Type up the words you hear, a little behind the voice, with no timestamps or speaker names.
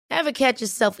Ever catch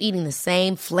yourself eating the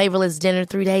same flavorless dinner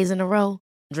 3 days in a row?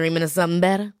 Dreaming of something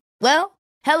better? Well,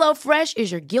 HelloFresh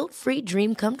is your guilt-free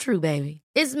dream come true, baby.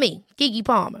 It's me, Keke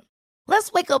Palmer.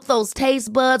 Let's wake up those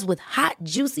taste buds with hot,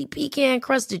 juicy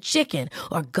pecan-crusted chicken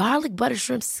or garlic butter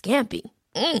shrimp scampi.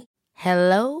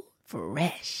 Hello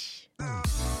Fresh.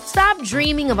 Stop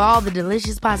dreaming of all the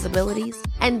delicious possibilities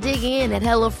and dig in at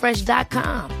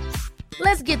HelloFresh.com.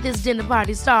 Let's get this dinner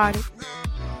party started.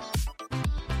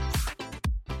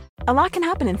 A lot can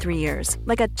happen in 3 years,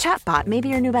 like a chatbot may be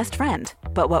your new best friend.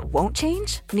 But what won't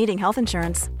change? Needing health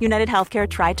insurance. United Healthcare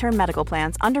Tri-Term Medical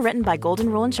Plans, underwritten by Golden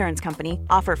Rule Insurance Company,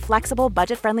 offer flexible,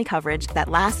 budget-friendly coverage that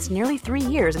lasts nearly 3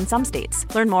 years in some states.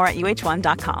 Learn more at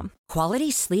uh1.com.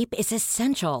 Quality sleep is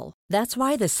essential. That's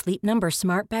why the Sleep Number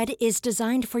Smart Bed is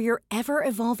designed for your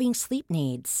ever-evolving sleep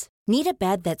needs. Need a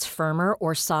bed that's firmer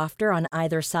or softer on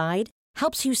either side?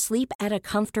 Helps you sleep at a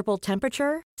comfortable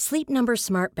temperature? Sleep Number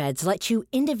Smart Beds let you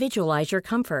individualize your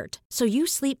comfort, so you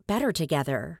sleep better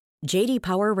together. J.D.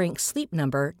 Power ranks Sleep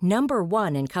Number number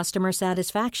 1 in customer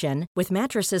satisfaction with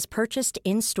mattresses purchased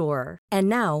in-store. And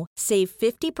now, save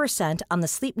 50% on the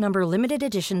Sleep Number Limited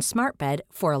Edition Smart Bed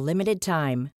for a limited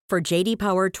time. For J.D.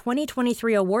 Power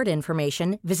 2023 award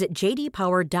information, visit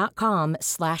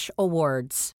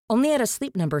jdpower.com/awards. Only at a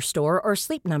Sleep Number store or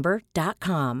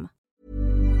sleepnumber.com.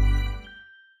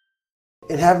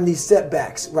 And having these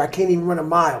setbacks where I can't even run a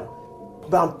mile,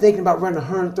 but I'm thinking about running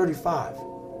 135.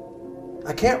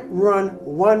 I can't run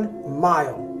 1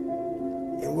 mile,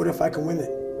 and what if I can win it?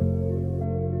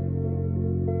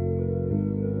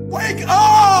 Wake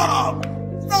up!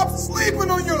 Stop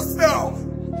sleeping on yourself.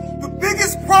 The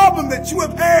biggest problem that you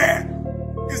have had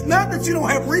is not that you don't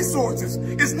have resources.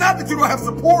 It's not that you don't have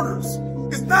supporters.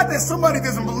 It's not that somebody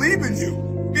doesn't believe in you.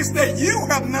 It's that you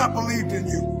have not believed in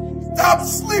you. Stop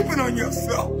sleeping on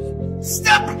yourself.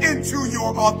 Step into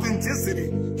your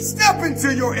authenticity. Step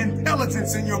into your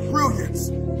intelligence and your brilliance.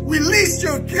 Release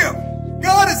your gift.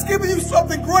 God has given you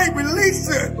something great. Release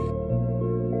it.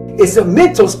 It's a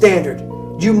mental standard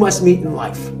you must meet in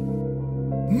life.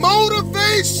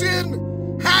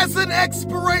 Motivation has an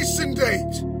expiration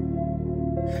date.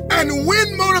 And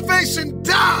when motivation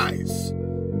dies,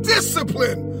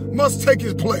 discipline must take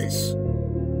its place.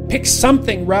 Pick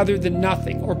something rather than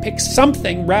nothing, or pick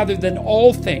something rather than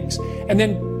all things, and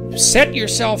then set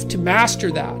yourself to master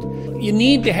that. You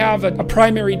need to have a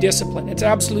primary discipline. It's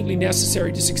absolutely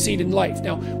necessary to succeed in life.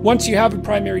 Now, once you have a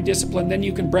primary discipline, then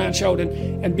you can branch out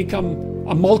and become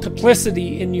a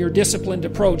multiplicity in your disciplined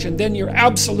approach, and then you're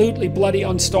absolutely bloody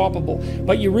unstoppable.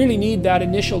 But you really need that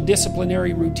initial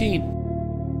disciplinary routine.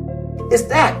 It's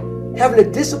that, having a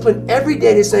discipline every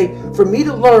day to say, for me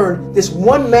to learn this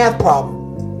one math problem,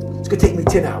 it's going to take me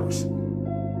 10 hours.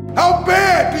 How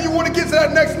bad do you want to get to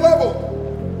that next level?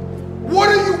 What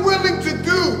are you willing to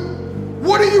do?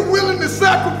 What are you willing to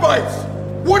sacrifice?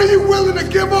 What are you willing to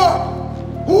give up?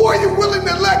 Who are you willing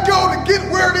to let go to get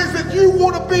where it is that you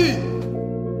want to be?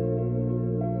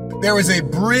 There is a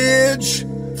bridge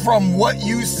from what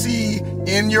you see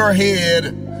in your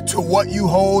head to what you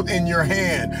hold in your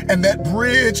hand. And that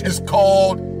bridge is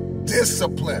called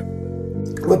discipline.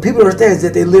 What people understand is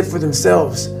that they live for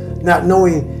themselves, not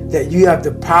knowing that you have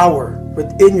the power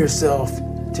within yourself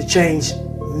to change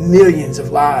millions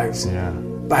of lives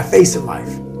by facing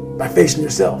life, by facing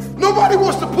yourself. Nobody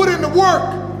wants to put in the work.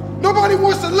 Nobody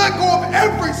wants to let go of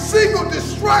every single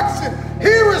distraction.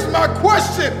 Here is my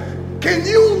question. Can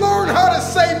you learn how to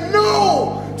say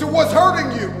no to what's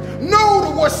hurting you? No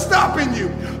to what's stopping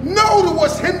you? No to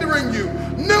what's hindering you?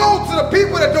 No to the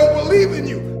people that don't believe in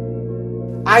you?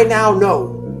 I now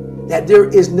know that there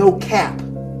is no cap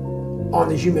on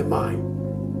the human mind.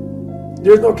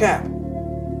 There's no cap.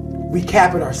 We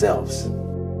cap it ourselves.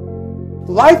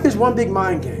 Life is one big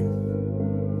mind game,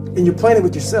 and you're playing it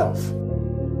with yourself.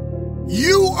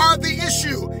 You are the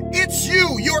issue. It's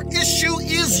you. Your issue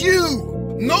is you.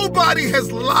 Nobody has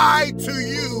lied to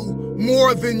you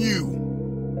more than you.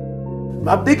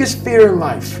 My biggest fear in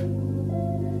life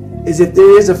is if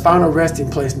there is a final resting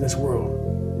place in this world,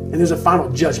 and there's a final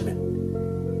judgment,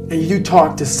 and you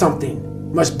talk to something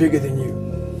much bigger than you.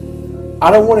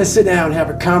 I don't want to sit down and have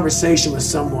a conversation with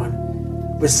someone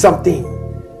with something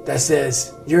that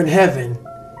says, you're in heaven,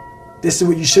 this is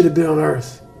what you should have been on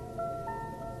earth.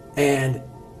 And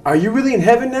are you really in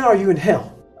heaven now, or are you in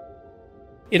hell?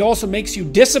 It also makes you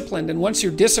disciplined, and once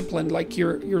you're disciplined, like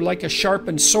you're like a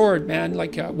sharpened sword, man,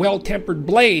 like a well-tempered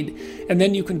blade, and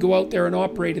then you can go out there and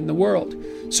operate in the world.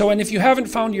 So, and if you haven't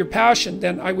found your passion,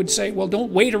 then I would say, well,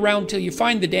 don't wait around till you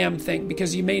find the damn thing,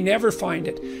 because you may never find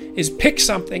it. Is pick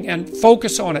something and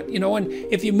focus on it, and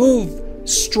if you move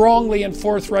strongly and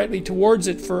forthrightly towards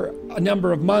it for a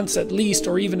number of months at least,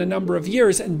 or even a number of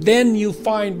years, and then you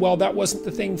find, well, that wasn't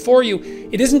the thing for you,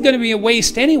 it isn't going to be a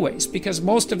waste anyways, because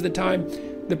most of the time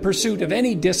the pursuit of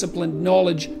any disciplined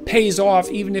knowledge pays off,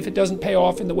 even if it doesn't pay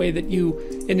off in the way that you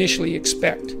initially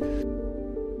expect.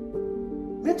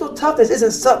 Mental toughness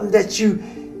isn't something that you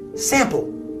sample.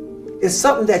 It's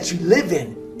something that you live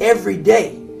in every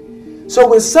day. So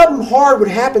when something hard would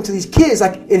happen to these kids,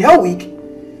 like in Hell Week,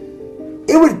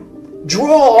 it would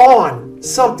draw on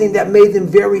something that made them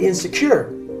very insecure,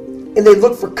 and they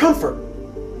look for comfort.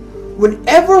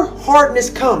 Whenever hardness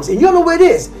comes, and you don't know what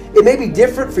it is, it may be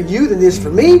different for you than it is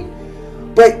for me,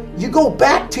 but you go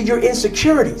back to your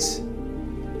insecurities.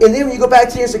 And then when you go back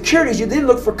to your insecurities, you then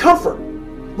look for comfort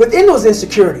within those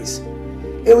insecurities.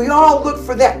 And we all look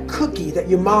for that cookie that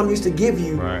your mom used to give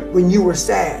you when you were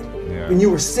sad, when you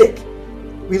were sick.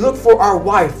 We look for our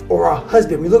wife or our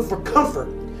husband. We look for comfort.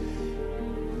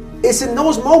 It's in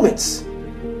those moments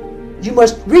you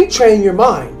must retrain your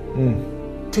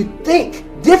mind to think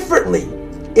differently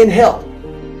in hell.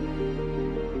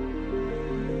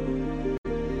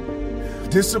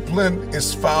 Discipline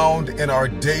is found in our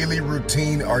daily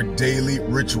routine, our daily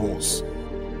rituals.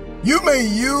 You may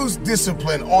use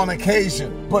discipline on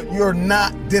occasion, but you're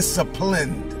not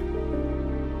disciplined.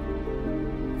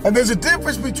 And there's a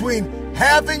difference between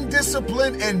having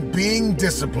discipline and being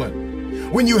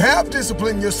disciplined. When you have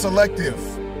discipline, you're selective.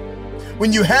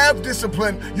 When you have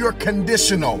discipline, you're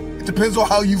conditional. It depends on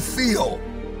how you feel.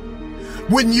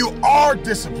 When you are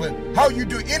disciplined, how you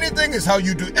do anything is how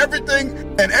you do everything,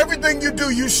 and everything you do,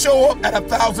 you show up at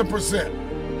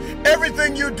 1,000%.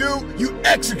 Everything you do, you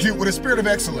execute with a spirit of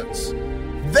excellence.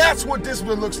 That's what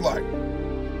discipline looks like.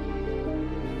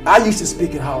 I used to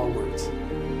speak in hollow words.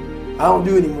 I don't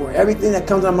do it anymore. Everything that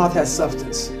comes out of my mouth has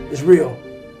substance. It's real.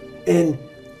 And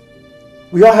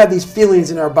we all have these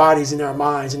feelings in our bodies, in our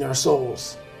minds, in our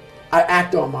souls. I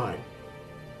act on mine.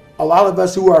 A lot of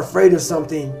us who are afraid of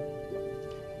something,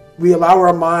 we allow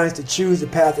our minds to choose the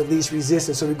path of least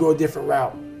resistance, so we go a different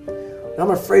route. When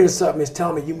I'm afraid of something, it's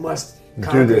telling me you must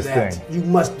conquer do this that. thing. You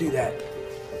must do that.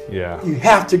 Yeah. You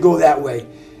have to go that way.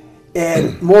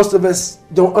 And most of us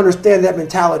don't understand that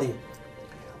mentality.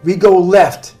 We go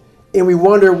left and we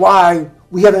wonder why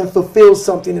we haven't fulfilled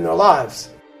something in our lives.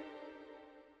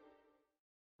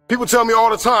 People tell me all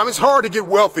the time, it's hard to get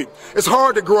wealthy. It's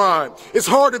hard to grind. It's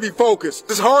hard to be focused.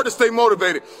 It's hard to stay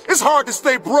motivated. It's hard to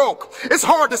stay broke. It's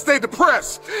hard to stay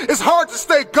depressed. It's hard to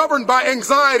stay governed by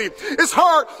anxiety. It's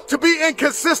hard to be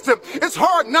inconsistent. It's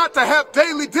hard not to have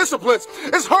daily disciplines.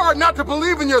 It's hard not to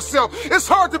believe in yourself. It's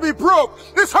hard to be broke.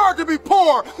 It's hard to be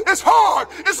poor. It's hard.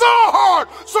 It's all hard.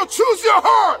 So choose your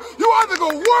heart. You either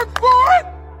gonna work for it,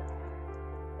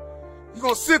 you're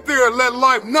gonna sit there and let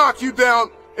life knock you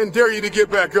down and dare you to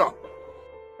get back up.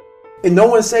 And no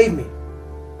one saved me.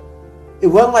 It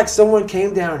wasn't like someone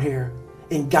came down here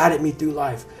and guided me through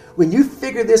life. When you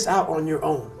figure this out on your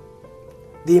own,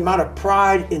 the amount of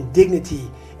pride and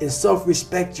dignity and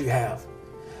self-respect you have.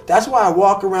 That's why I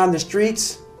walk around the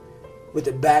streets with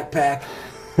a backpack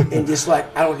and just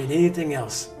like, I don't need anything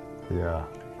else. Yeah.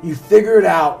 You figure it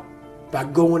out by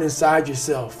going inside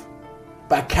yourself,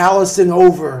 by callousing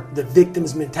over the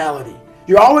victim's mentality.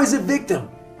 You're always a victim.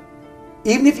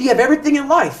 Even if you have everything in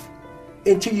life,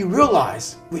 until you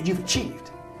realize what you've achieved.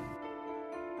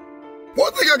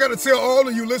 One thing I gotta tell all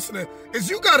of you listening is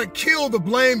you gotta kill the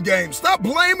blame game. Stop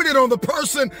blaming it on the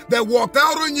person that walked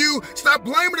out on you. Stop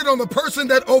blaming it on the person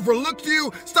that overlooked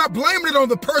you. Stop blaming it on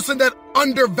the person that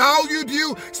undervalued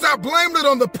you. Stop blaming it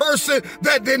on the person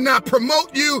that did not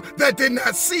promote you, that did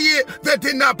not see it, that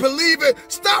did not believe it.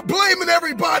 Stop blaming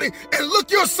everybody and look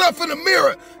yourself in the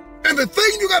mirror. And the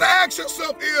thing you gotta ask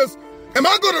yourself is, am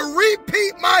I gonna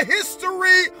repeat my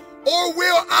history or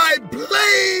will I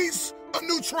blaze a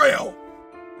new trail?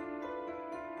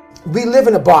 We live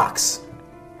in a box,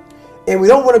 and we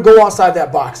don't want to go outside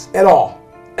that box at all,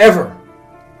 ever.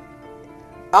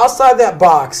 Outside that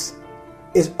box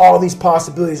is all these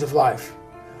possibilities of life.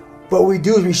 What we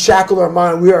do is we shackle our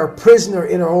mind. We are a prisoner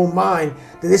in our own mind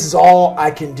that this is all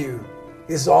I can do.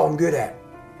 This is all I'm good at.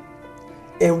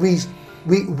 And we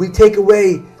take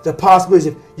away the possibilities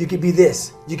of you could be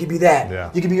this, you could be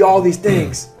that, you could be all these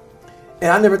things.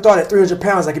 And I never thought at 300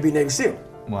 pounds I could be a Navy SEAL.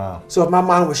 Wow. So if my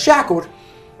mind was shackled,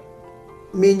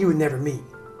 me and you would never meet.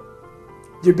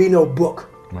 There'd be no book.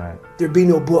 Right. There'd be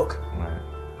no book. Right.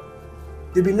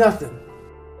 There'd be nothing.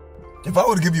 If I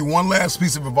were to give you one last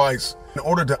piece of advice, in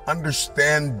order to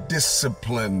understand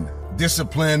discipline,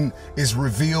 discipline is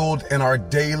revealed in our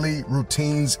daily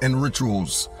routines and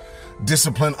rituals.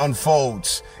 discipline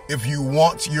unfolds. If you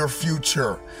want your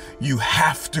future, you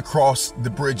have to cross the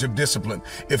bridge of discipline.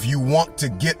 If you want to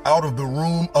get out of the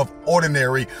room of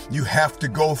ordinary, you have to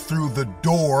go through the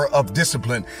door of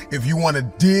discipline. If you want to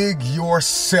dig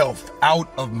yourself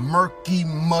out of murky,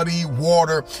 muddy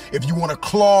water, if you want to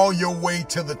claw your way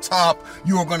to the top,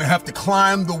 you are going to have to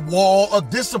climb the wall of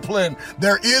discipline.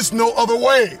 There is no other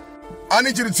way. I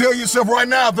need you to tell yourself right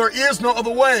now, there is no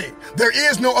other way. There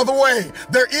is no other way.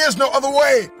 There is no other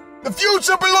way. The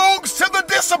future belongs to the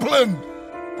disciplined.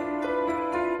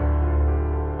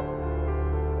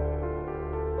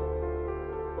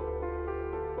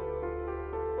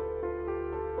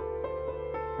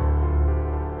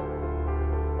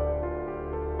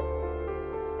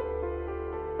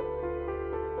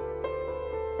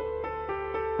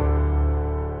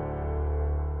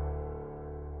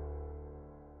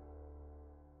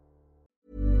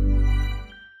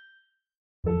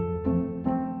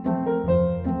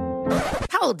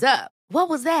 Hold up. What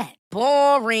was that?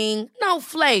 Boring. No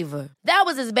flavor. That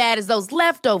was as bad as those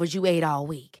leftovers you ate all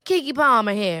week. Keke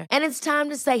Palmer here, and it's time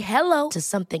to say hello to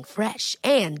something fresh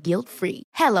and guilt-free.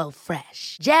 Hello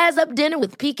Fresh. Jazz up dinner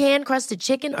with pecan-crusted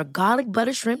chicken or garlic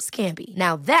butter shrimp scampi.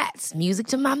 Now that's music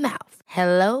to my mouth.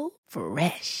 Hello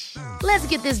Fresh. Let's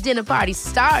get this dinner party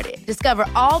started. Discover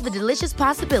all the delicious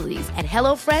possibilities at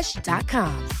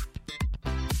HelloFresh.com.